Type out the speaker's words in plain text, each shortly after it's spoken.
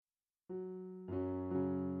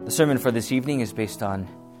The sermon for this evening is based on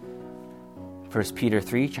 1 Peter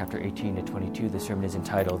 3, chapter 18 to 22. The sermon is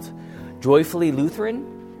entitled, Joyfully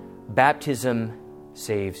Lutheran, Baptism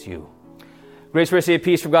Saves You. Grace, mercy, and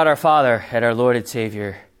peace from God our Father and our Lord and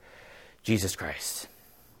Savior, Jesus Christ.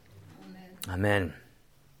 Amen.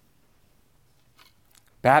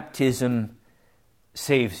 Baptism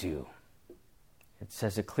saves you. It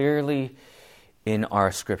says it clearly in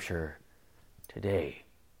our scripture today.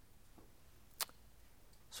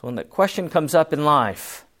 So when the question comes up in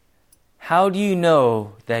life, how do you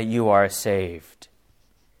know that you are saved?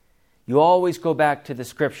 You always go back to the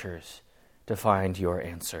scriptures to find your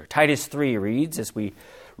answer. Titus 3 reads, as we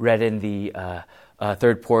read in the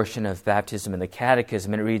third portion of baptism in the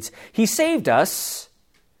catechism, and it reads, He saved us,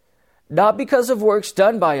 not because of works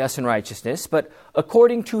done by us in righteousness, but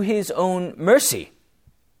according to His own mercy,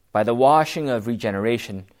 by the washing of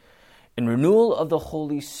regeneration and renewal of the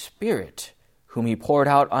Holy Spirit, whom He poured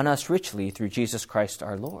out on us richly through Jesus Christ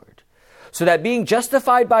our Lord, so that being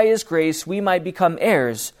justified by His grace, we might become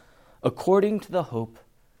heirs according to the hope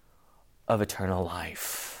of eternal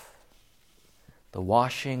life. The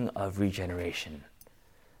washing of regeneration,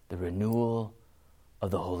 the renewal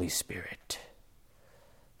of the Holy Spirit,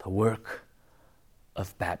 the work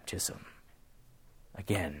of baptism.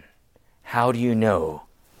 Again, how do you know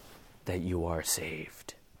that you are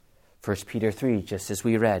saved? 1 Peter 3, just as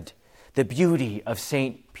we read, the beauty of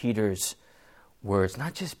St. Peter's words,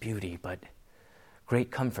 not just beauty, but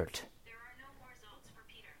great comfort. There are no more results for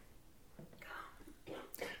Peter.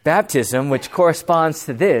 Baptism, which corresponds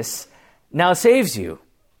to this, now saves you,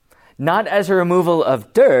 not as a removal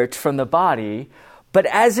of dirt from the body, but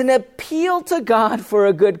as an appeal to God for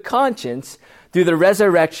a good conscience through the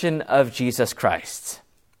resurrection of Jesus Christ.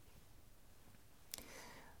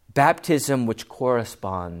 Baptism, which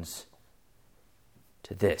corresponds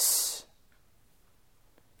to this.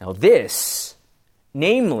 Now this,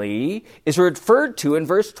 namely, is referred to in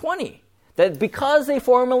verse 20. That because they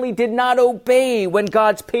formerly did not obey when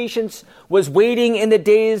God's patience was waiting in the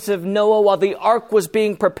days of Noah while the ark was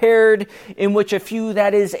being prepared, in which a few,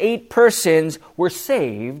 that is 8 persons, were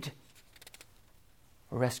saved,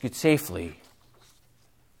 or rescued safely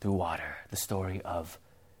through water. The story of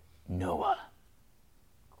Noah.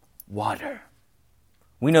 Water.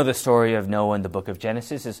 We know the story of Noah in the book of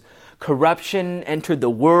Genesis. As corruption entered the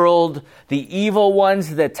world, the evil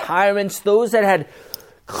ones, the tyrants, those that had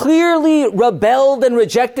clearly rebelled and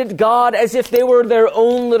rejected God as if they were their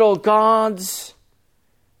own little gods,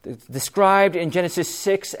 described in Genesis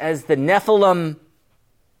 6 as the Nephilim.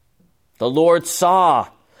 The Lord saw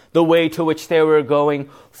the way to which they were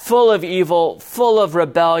going, full of evil, full of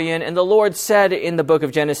rebellion, and the Lord said in the book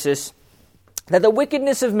of Genesis that the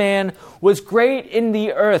wickedness of man was great in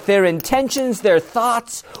the earth. Their intentions, their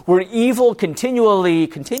thoughts were evil continually,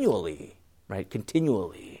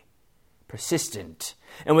 persistent.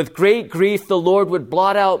 And with great grief, the Lord would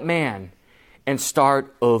blot out man and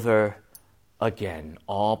start over again,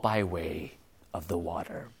 all by way of the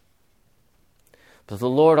water. But the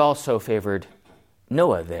Lord also favored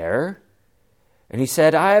Noah there. And He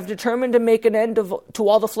said, I have determined to make an end to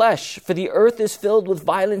all the flesh, for the earth is filled with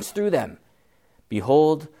violence through them.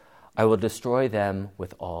 Behold, I will destroy them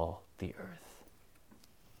with all the earth.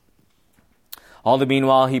 All the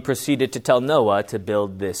meanwhile, He proceeded to tell Noah to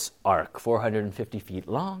build this ark, 450 feet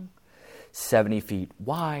long, 70 feet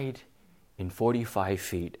wide, and 45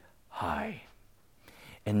 feet high.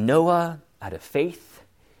 And Noah, out of faith,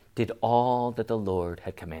 did all that the Lord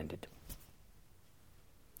had commanded.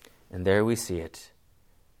 And there we see it.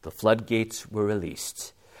 The floodgates were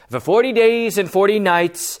released. For 40 days and 40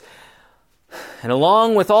 nights, and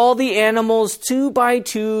along with all the animals, 2 by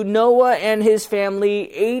 2, Noah and his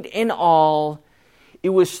family, 8 in all. It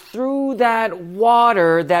was through that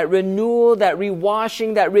water, that renewal, that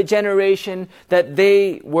rewashing, that regeneration, that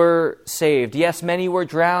they were saved. Yes, many were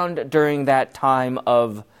drowned during that time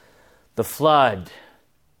of the flood.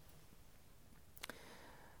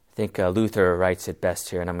 I think Luther writes it best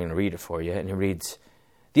here, and I'm going to read it for you. And he reads,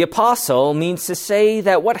 The apostle means to say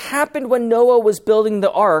that what happened when Noah was building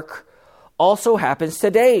the ark also happens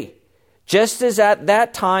today. Just as at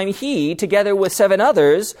that time he, together with 7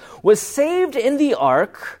 others, was saved in the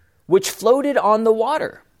ark which floated on the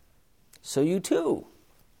water. So you too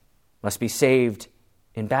must be saved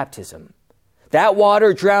in baptism. That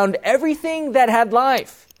water drowned everything that had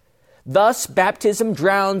life. Thus, baptism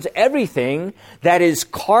drowns everything that is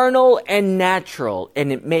carnal and natural,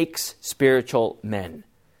 and it makes spiritual men.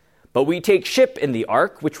 But we take ship in the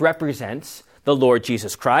ark, which represents the Lord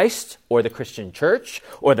Jesus Christ, or the Christian church,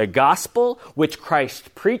 or the gospel which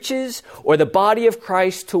Christ preaches, or the body of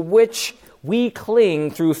Christ to which we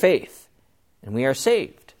cling through faith, and we are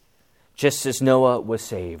saved, just as Noah was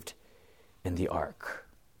saved in the ark.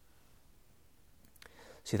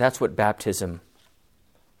 See, that's what baptism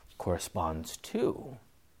corresponds to.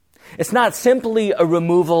 It's not simply a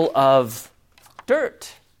removal of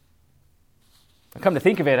dirt. Come to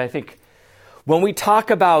think of it, I think when we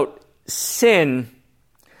talk about sin,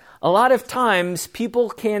 a lot of times people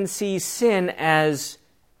can see sin as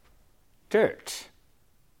dirt.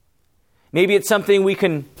 Maybe it's something we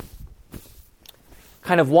can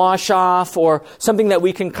kind of wash off, or something that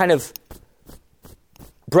we can kind of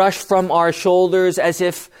brush from our shoulders as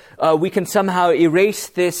if we can somehow erase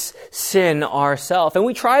this sin ourselves. And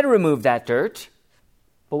we try to remove that dirt,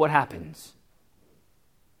 but what happens?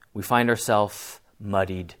 We find ourselves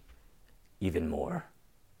muddied even more.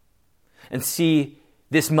 And see,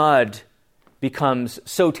 this mud becomes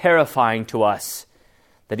so terrifying to us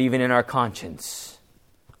that even in our conscience,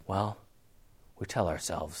 well, we tell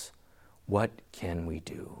ourselves, what can we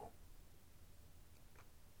do?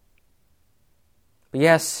 But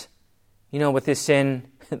yes, with this sin,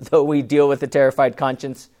 though we deal with a terrified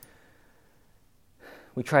conscience,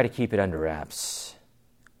 we try to keep it under wraps.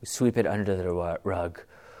 We sweep it under the rug,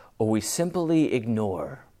 or we simply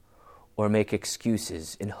ignore or make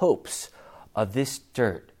excuses in hopes of this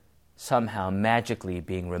dirt somehow magically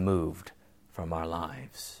being removed from our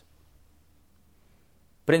lives.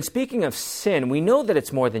 But in speaking of sin, we know that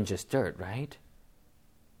it's more than just dirt, right?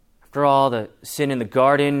 After all, the sin in the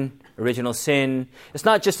garden, original sin, it's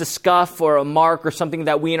not just a scuff or a mark or something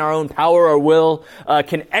that we in our own power or will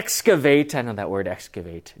can excavate, I know that word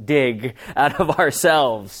excavate, dig out of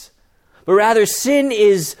ourselves. But rather, sin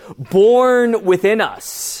is born within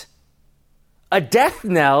us, a death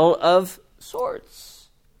knell of sorts.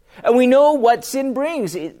 And we know what sin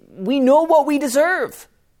brings. We know what we deserve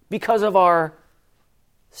because of our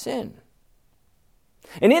sin.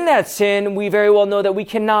 And in that sin, we very well know that we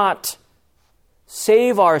cannot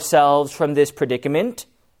save ourselves from this predicament,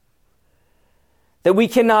 that we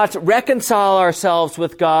cannot reconcile ourselves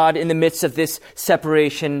with God in the midst of this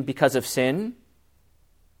separation because of sin.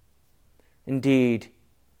 Indeed,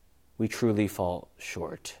 we truly fall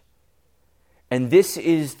short. And this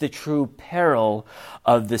is the true peril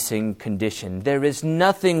of the sin condition. There is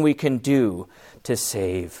nothing we can do to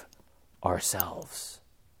save ourselves.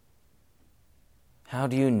 How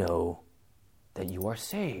do you know that you are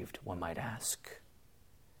saved, one might ask?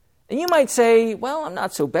 And you might say, well, I'm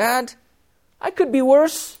not so bad. I could be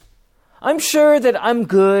worse. I'm sure that I'm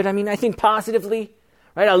good. I think positively,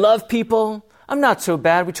 right? I love people. I'm not so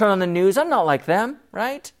bad. We turn on the news. I'm not like them,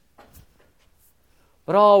 right?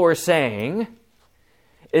 But all we're saying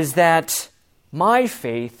is that my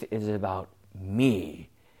faith is about me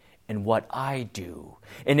and what I do.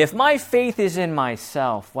 And if my faith is in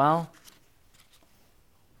myself, well,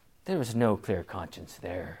 there is no clear conscience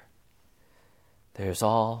there. There's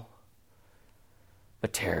all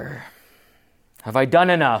but terror. Have I done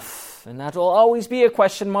enough? And that will always be a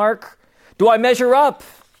question mark. Do I measure up?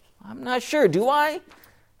 I'm not sure. Do I?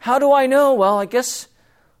 How do I know? Well, I guess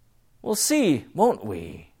we'll see, won't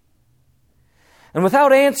we? And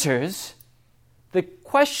without answers, the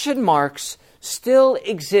question marks still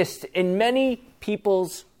exist in many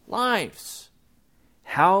people's lives.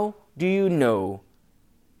 How do you know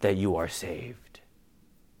that you are saved?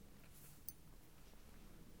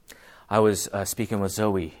 I was speaking with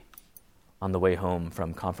Zoe on the way home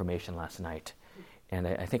from confirmation last night, and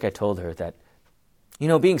I think I told her that,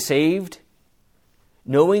 being saved,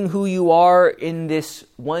 knowing who you are in this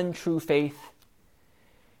one true faith,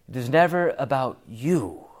 it is never about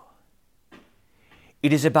you.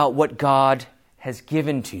 It is about what God has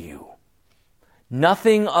given to you.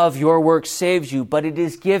 Nothing of your work saves you, but it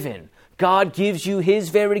is given. God gives you His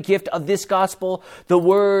very gift of this gospel, the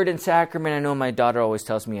word and sacrament. I know my daughter always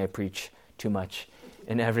tells me I preach too much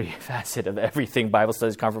in every facet of everything, Bible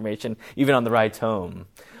studies, confirmation, even on the rides home.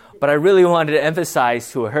 But I really wanted to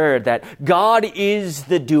emphasize to her that God is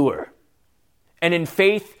the doer. And in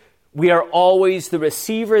faith, we are always the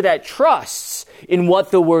receiver that trusts in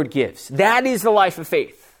what the word gives. That is the life of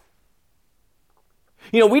faith.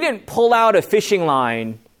 We didn't pull out a fishing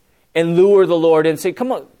line and lure the Lord and say,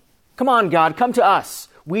 come on, God, come to us.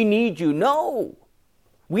 We need you. No.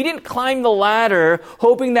 We didn't climb the ladder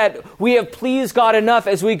hoping that we have pleased God enough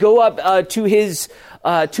as we go up to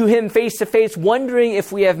Him face to face, wondering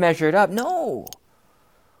if we have measured up. No.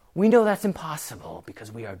 We know that's impossible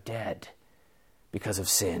because we are dead because of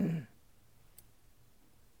sin.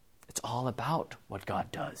 It's all about what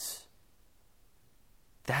God does.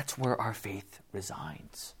 That's where our faith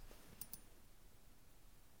resides.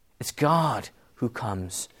 It's God who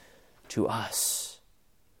comes to us.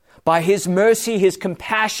 By His mercy, His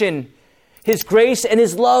compassion, His grace, and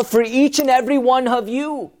His love for each and every one of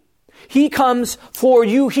you. He comes for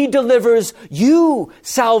you. He delivers you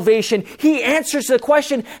salvation. He answers the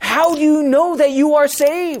question, how do you know that you are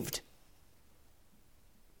saved?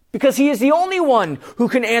 Because He is the only one who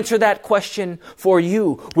can answer that question for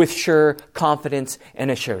you with sure confidence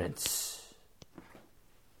and assurance.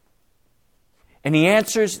 And He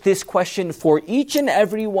answers this question for each and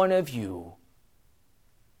every one of you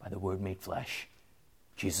by the Word made flesh,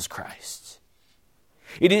 Jesus Christ.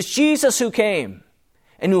 It is Jesus who came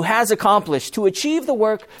and who has accomplished to achieve the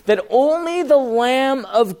work that only the Lamb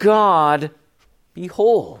of God,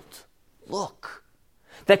 behold, look,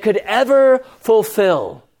 that could ever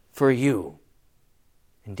fulfill for you.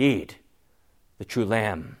 Indeed, the true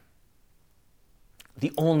Lamb,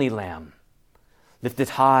 the only Lamb, lifted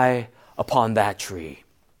high upon that tree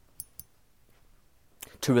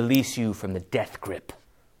to release you from the death grip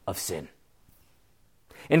of sin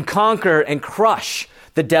and conquer and crush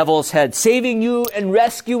the devil's head, saving you and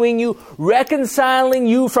rescuing you, reconciling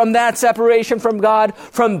you from that separation from God,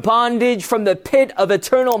 from bondage, from the pit of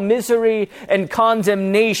eternal misery and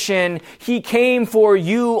condemnation. He came for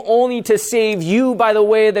you only to save you by the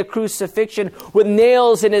way of the crucifixion, with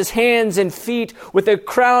nails in His hands and feet, with a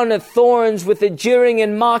crown of thorns, with the jeering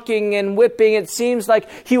and mocking and whipping. It seems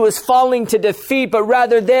like He was falling to defeat, but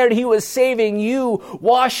rather there He was saving you,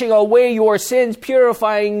 washing away your sins,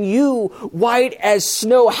 purifying you white as snow.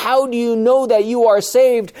 How do you know that you are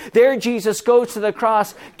saved? There Jesus goes to the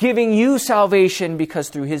cross, giving you salvation because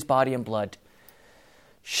through His body and blood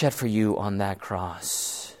shed for you on that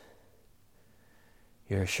cross,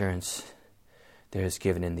 your assurance there is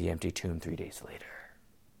given in the empty tomb 3 days later.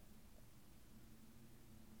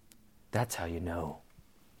 That's how you know.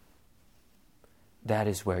 That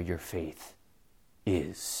is where your faith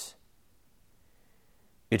is.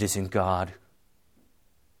 It is in God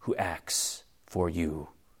who acts for you,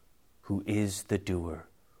 who is the doer,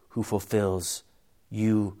 who fulfills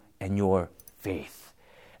you and your faith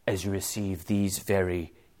as you receive these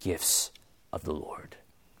very gifts of the Lord.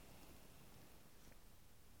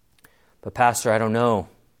 But Pastor, I don't know.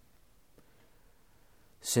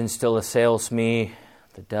 Sin still assails me.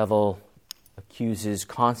 The devil accuses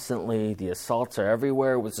constantly. The assaults are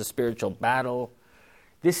everywhere. It was a spiritual battle.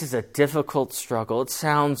 This is a difficult struggle. It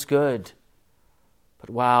sounds good. But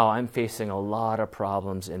wow, I'm facing a lot of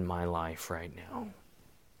problems in my life right now.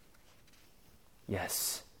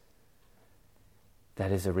 Yes,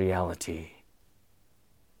 that is a reality.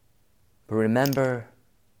 But remember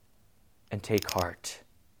and take heart.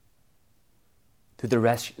 Through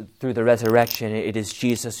the resurrection, it is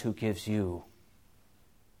Jesus who gives you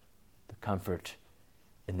the comfort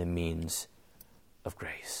and the means of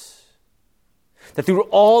grace. That through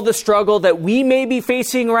all the struggle that we may be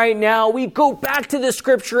facing right now, we go back to the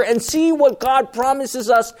Scripture and see what God promises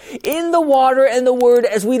us in the water and the Word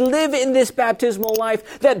as we live in this baptismal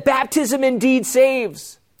life, that baptism indeed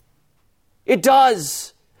saves. It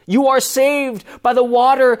does. You are saved by the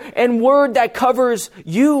water and Word that covers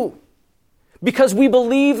you. Because we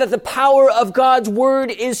believe that the power of God's Word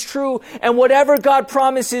is true, and whatever God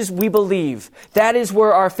promises, we believe. That is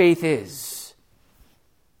where our faith is.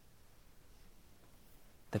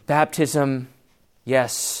 The baptism,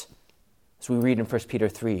 yes, as we read in 1 Peter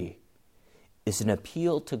 3, is an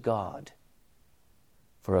appeal to God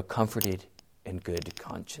for a comforted and good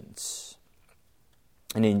conscience.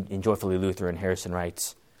 And in Joyfully Lutheran, Harrison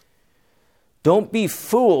writes, "Don't be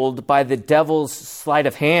fooled by the devil's sleight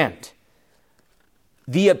of hand.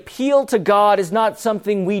 The appeal to God is not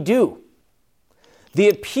something we do. The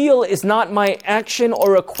appeal is not my action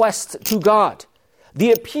or request to God.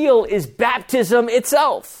 The appeal is baptism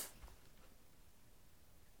itself."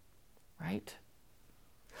 Right?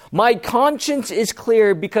 My conscience is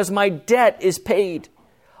clear because my debt is paid.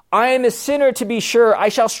 I am a sinner, to be sure. I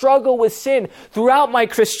shall struggle with sin throughout my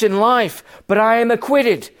Christian life, but I am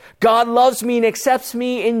acquitted. God loves me and accepts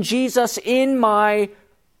me in Jesus in my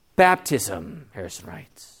baptism, Harrison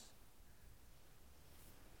writes.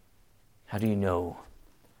 How do you know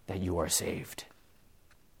that you are saved?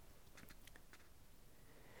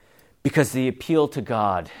 Because the appeal to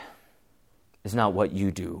God is not what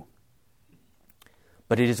you do,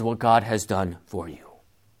 but it is what God has done for you.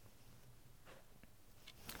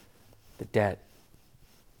 The debt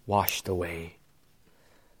washed away.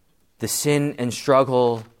 The sin and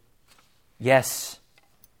struggle, yes,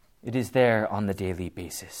 it is there on the daily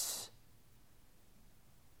basis.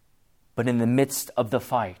 But in the midst of the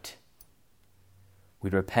fight, we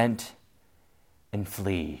repent and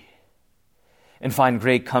flee and find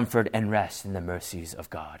great comfort and rest in the mercies of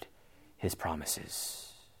God his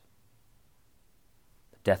promises.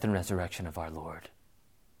 The death and resurrection of our Lord.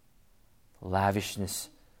 The lavishness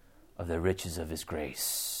of the riches of his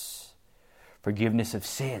grace. Forgiveness of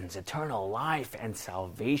sins, eternal life, and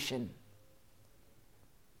salvation.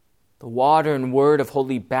 The water and word of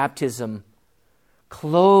holy baptism,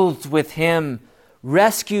 clothed with him,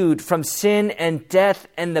 rescued from sin and death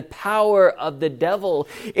and the power of the devil,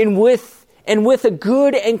 and with a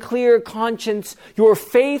good and clear conscience, your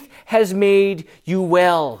faith has made you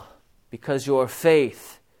well, because your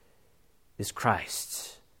faith is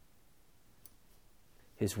Christ's.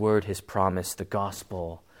 His word, his promise, the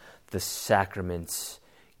gospel, the sacraments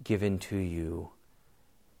given to you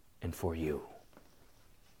and for you.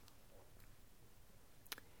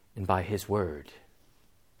 And by his word,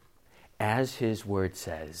 as his word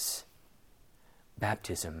says,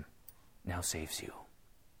 baptism now saves you.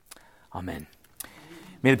 Amen.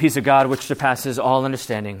 May the peace of God, which surpasses all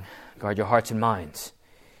understanding, guard your hearts and minds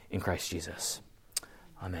in Christ Jesus.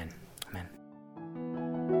 Amen. Amen.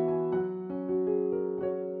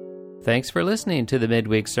 Thanks for listening to the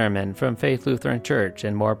midweek sermon from Faith Lutheran Church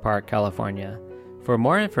in Moore Park, California. For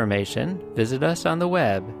more information, visit us on the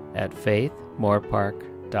web at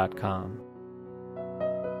faithmorepark.com.